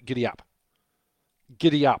believe. Giddy up.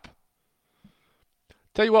 Giddy up.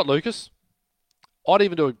 Tell you what, Lucas, I'd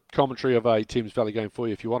even do a commentary of a Thames Valley game for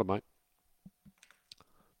you if you want it, mate.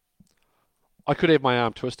 I could have my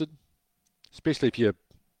arm twisted, especially if you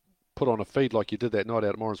put on a feed like you did that night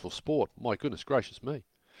out at Morrisville Sport. My goodness gracious me.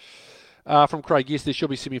 From Craig, yes, there should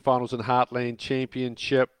be semi-finals in the Heartland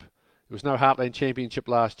Championship. There was no Heartland Championship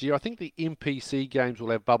last year. I think the MPC games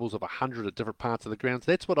will have bubbles of 100 at different parts of the grounds.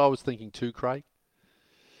 That's what I was thinking too, Craig.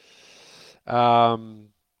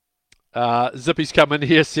 Zippy's come in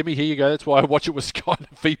here. Semi, here you go. That's why I watch it with Sky and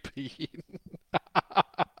VPN.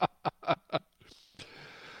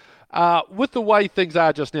 With the way things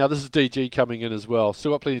are just now, this is DG coming in as well.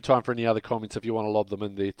 Still got plenty of time for any other comments if you want to lob them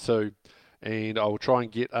in there too. And I will try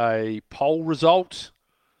and get a poll result.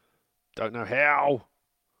 Don't know how.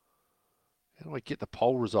 How do I get the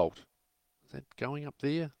poll result? Is that going up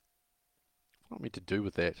there? What am I meant to do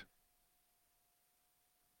with that?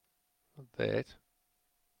 Not that.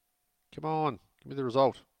 Come on, give me the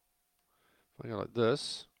result. If I go like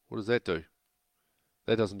this, what does that do?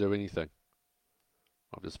 That doesn't do anything.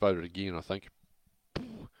 I've just voted again, I think.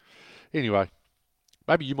 Anyway,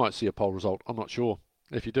 maybe you might see a poll result. I'm not sure.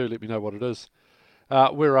 If you do, let me know what it is.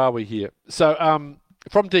 Where are we here? So,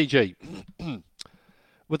 from DG,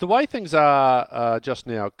 with the way things are just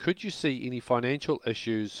now, could you see any financial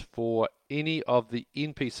issues for any of the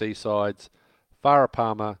NPC sides, Farah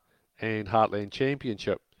Palmer and Heartland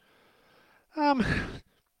Championship? Well,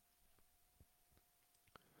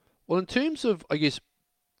 in terms of, I guess,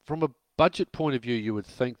 from a budget point of view, you would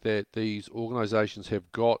think that these organisations have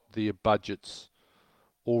got their budgets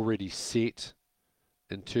already set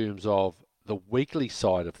in terms of the weekly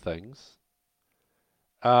side of things.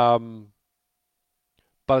 But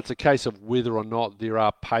it's a case of whether or not there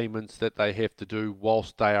are payments that they have to do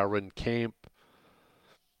whilst they are in camp,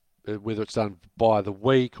 whether it's done by the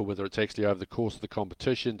week or whether it's actually over the course of the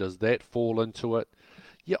competition. Does that fall into it?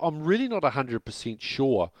 Yeah, I'm really not 100%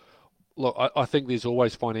 sure. Look, I think there's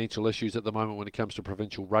always financial issues at the moment when it comes to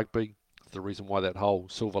provincial rugby. It's the reason why that whole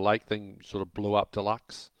Silver Lake thing sort of blew up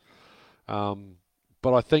deluxe.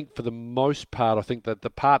 But I think for the most part, I think that the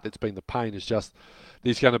part that's been the pain is just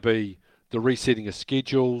there's going to be the resetting of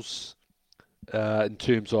schedules in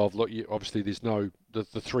terms of, look, obviously there's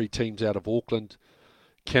the three teams out of Auckland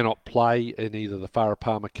cannot play in either the Farah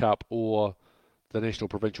Palmer Cup or the National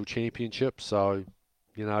Provincial Championship. So,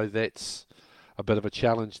 that's a bit of a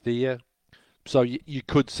challenge there. So you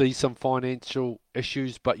could see some financial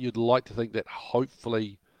issues, but you'd like to think that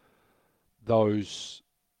hopefully those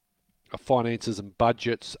finances and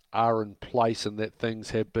budgets are in place and that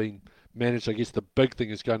things have been managed. I guess the big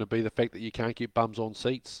thing is going to be the fact that you can't get bums on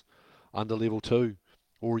seats under level 2,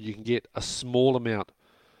 or you can get a small amount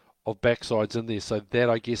of backsides in there. So that,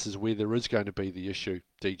 I guess, is where there is going to be the issue,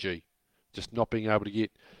 DG. Just not being able to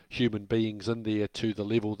get human beings in there to the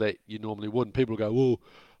level that you normally would. And people go, well,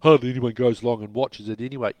 hardly anyone goes along and watches it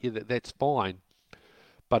anyway. Yeah, that's fine.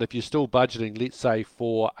 But if you're still budgeting, let's say,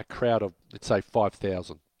 for a crowd of, let's say,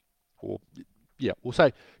 5,000, or, yeah, we'll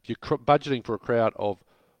say if you're budgeting for a crowd of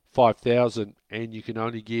 5,000 and you can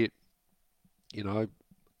only get,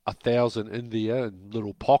 1,000 in there in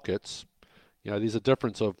little pockets, there's a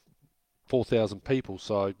difference of 4,000 people.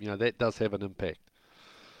 So, that does have an impact.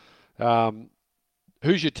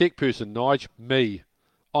 Who's your tech person, Nige? Me.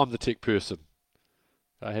 I'm the tech person.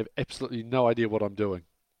 I have absolutely no idea what I'm doing.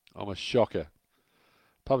 I'm a shocker.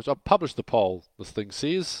 I've published the poll, this thing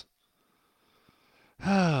says.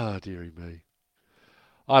 Ah, dearie me.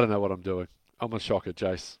 I don't know what I'm doing. I'm a shocker,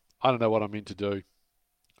 Jace. I don't know what I'm meant to do.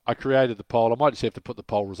 I created the poll. I might just have to put the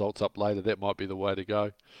poll results up later. That might be the way to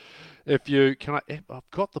go. I've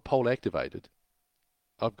got the poll activated.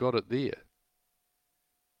 I've got it there.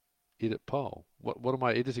 Edit poll. What am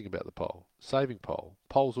I editing about the poll? Saving poll.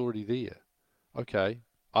 Poll's already there. Okay.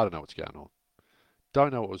 I don't know what's going on.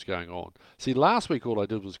 Don't know what was going on. See, last week all I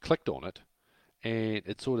did was clicked on it, and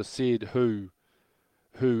it sort of said who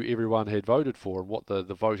everyone had voted for and what the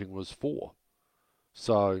voting was for.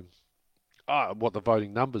 So, what the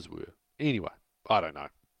voting numbers were. Anyway, I don't know.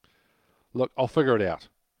 Look, I'll figure it out.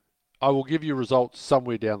 I will give you results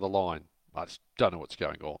somewhere down the line. I just don't know what's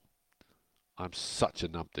going on. I'm such a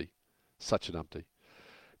numpty. Such a numpty.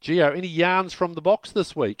 Gio, any yarns from the box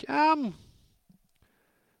this week? No,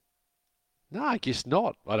 I guess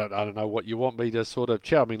not. I don't know what you want me to sort of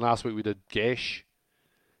chow. I mean, last week we did Gash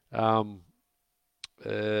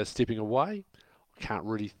stepping away. I can't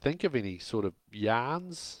really think of any sort of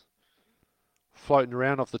yarns floating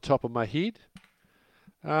around off the top of my head.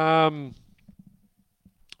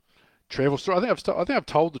 Travel story. I think I've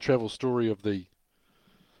told the travel story of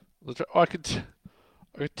I could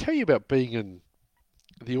tell you about being in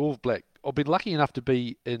the All Black. I've been lucky enough to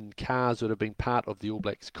be in cars that have been part of the All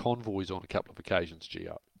Blacks convoys on a couple of occasions,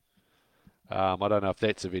 Gio. I don't know if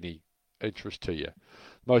that's of any interest to you.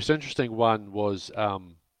 Most interesting one was there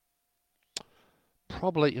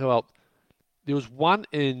was one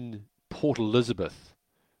in Port Elizabeth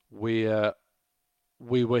where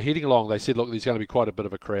we were heading along. They said, look, there's going to be quite a bit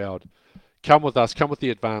of a crowd. Come with us. Come with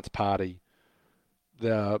the advance party.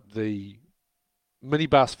 The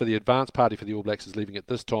minibus for the advance party for the All Blacks is leaving at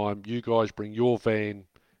this time. You guys bring your van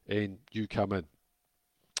and you come in.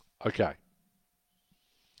 Okay.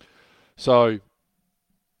 So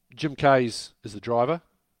Jim Kays is the driver.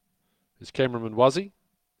 His cameraman Wuzzy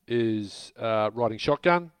is riding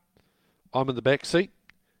shotgun. I'm in the back seat.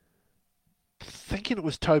 Thinking it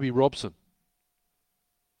was Toby Robson.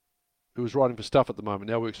 who was writing for Stuff at the moment,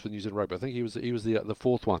 now works for New Zealand Rugby. I think he was the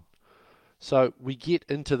fourth one. So we get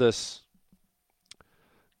into this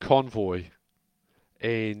convoy,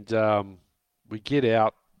 and we get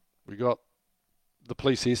out. We got the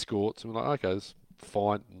police escorts, and we're like, okay, that's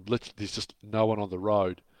fine. Literally, there's just no one on the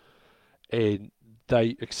road, and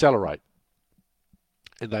they accelerate,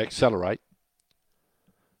 and they accelerate,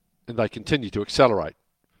 and they continue to accelerate.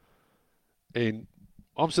 And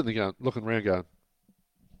I'm sitting there looking around, going,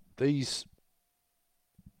 these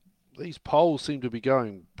poles seem to be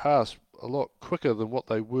going past a lot quicker than what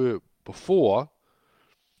they were before.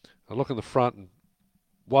 I look in the front, and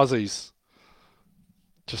Wuzzy's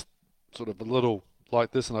just sort of a little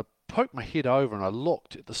like this, and I poked my head over and I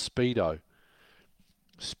looked at the speedo.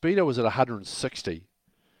 Speedo was at 160.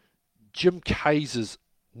 Jim Case's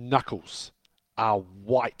knuckles are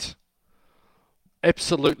white,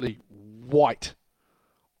 absolutely white,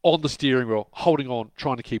 on the steering wheel, holding on,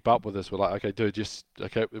 trying to keep up with this. We're like, okay, dude, just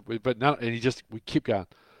okay, but no, and we keep going,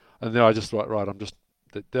 and then I just like, right,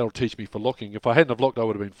 that'll teach me for looking. If I hadn't have looked, I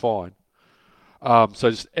would have been fine. So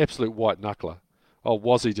just absolute white knuckler. Oh,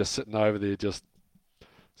 Wazzy just sitting over there, just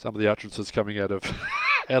some of the utterances coming out of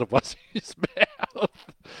out of Wazzy's mouth.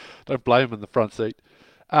 Don't blame him in the front seat.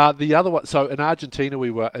 The other one, so in Argentina, we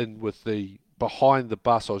were in with behind the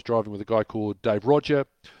bus. I was driving with a guy called Dave Roger,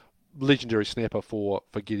 legendary snapper for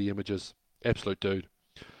Getty Images, absolute dude.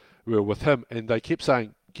 We were with him, and they kept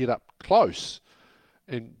saying, "Get up close."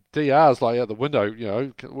 And DR's like out the window,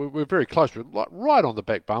 we're very close. We're like right on the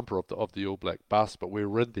back bumper of the All Black bus, but we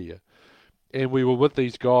were in there, and we were with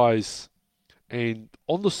these guys. And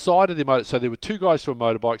on the side of their motor, so there were two guys from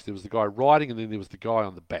motorbikes. There was the guy riding, and then there was the guy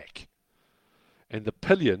on the back. And the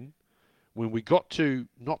pillion, when we got to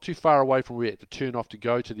not too far away from where we had to turn off to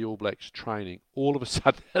go to the All Blacks training, all of a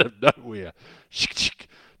sudden out of nowhere,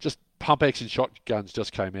 just pump action shotguns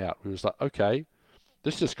just came out. We was like, okay,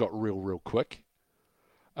 this just got real quick.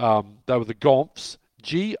 They were the Gomfs,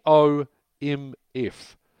 GOMF.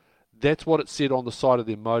 That's what it said on the side of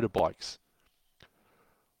their motorbikes.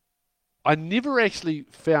 I never actually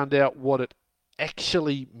found out what it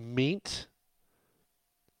actually meant.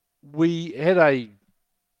 We had a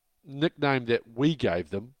nickname that we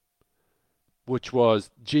gave them, which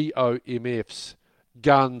was GOMFs,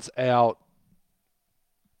 guns out,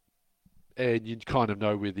 and you kind of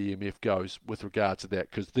know where the EMF goes with regards to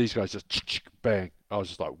that, because these guys just bang. I was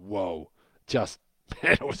just like, whoa, just,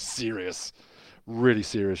 man, it was serious, really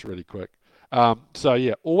serious, really quick. So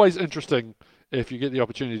yeah, always interesting if you get the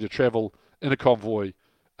opportunity to travel in a convoy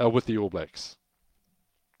with the All Blacks.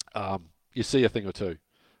 You see a thing or two.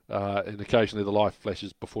 And occasionally the life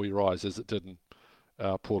flashes before your eyes, as it did in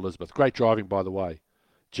Port Elizabeth. Great driving, by the way,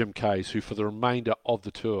 Jim Case, who for the remainder of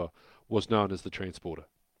the tour was known as the Transporter.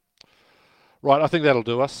 Right, I think that'll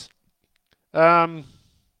do us. I'll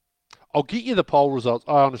get you the poll results.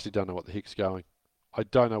 I honestly don't know what the heck's going. I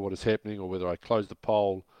don't know what is happening, or whether I closed the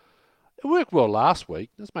poll. It worked well last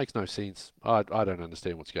week. This makes no sense. I don't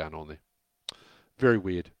understand what's going on there. Very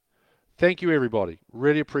weird. Thank you, everybody.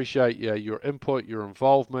 Really appreciate your input, your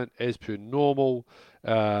involvement, as per normal.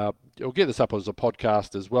 I'll get this up as a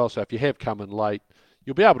podcast as well, so if you have come in late,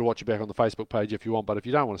 you'll be able to watch it back on the Facebook page if you want, but if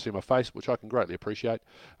you don't want to see my face, which I can greatly appreciate,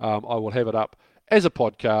 I will have it up as a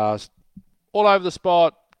podcast all over the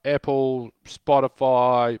spot. Apple,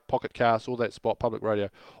 Spotify, Pocket Cast, all that spot, public radio,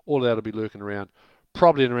 all that'll be lurking around.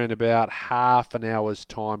 Probably in around about half an hour's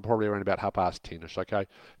time, probably around about 10:30ish, okay?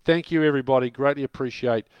 Thank you, everybody. Greatly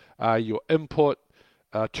appreciate your input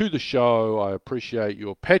to the show. I appreciate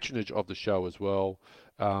your patronage of the show as well.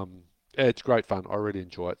 It's great fun. I really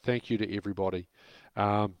enjoy it. Thank you to everybody.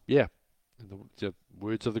 In the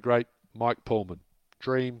words of the great Mike Pullman,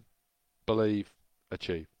 dream, believe,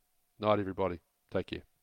 achieve. Night, everybody. Take care.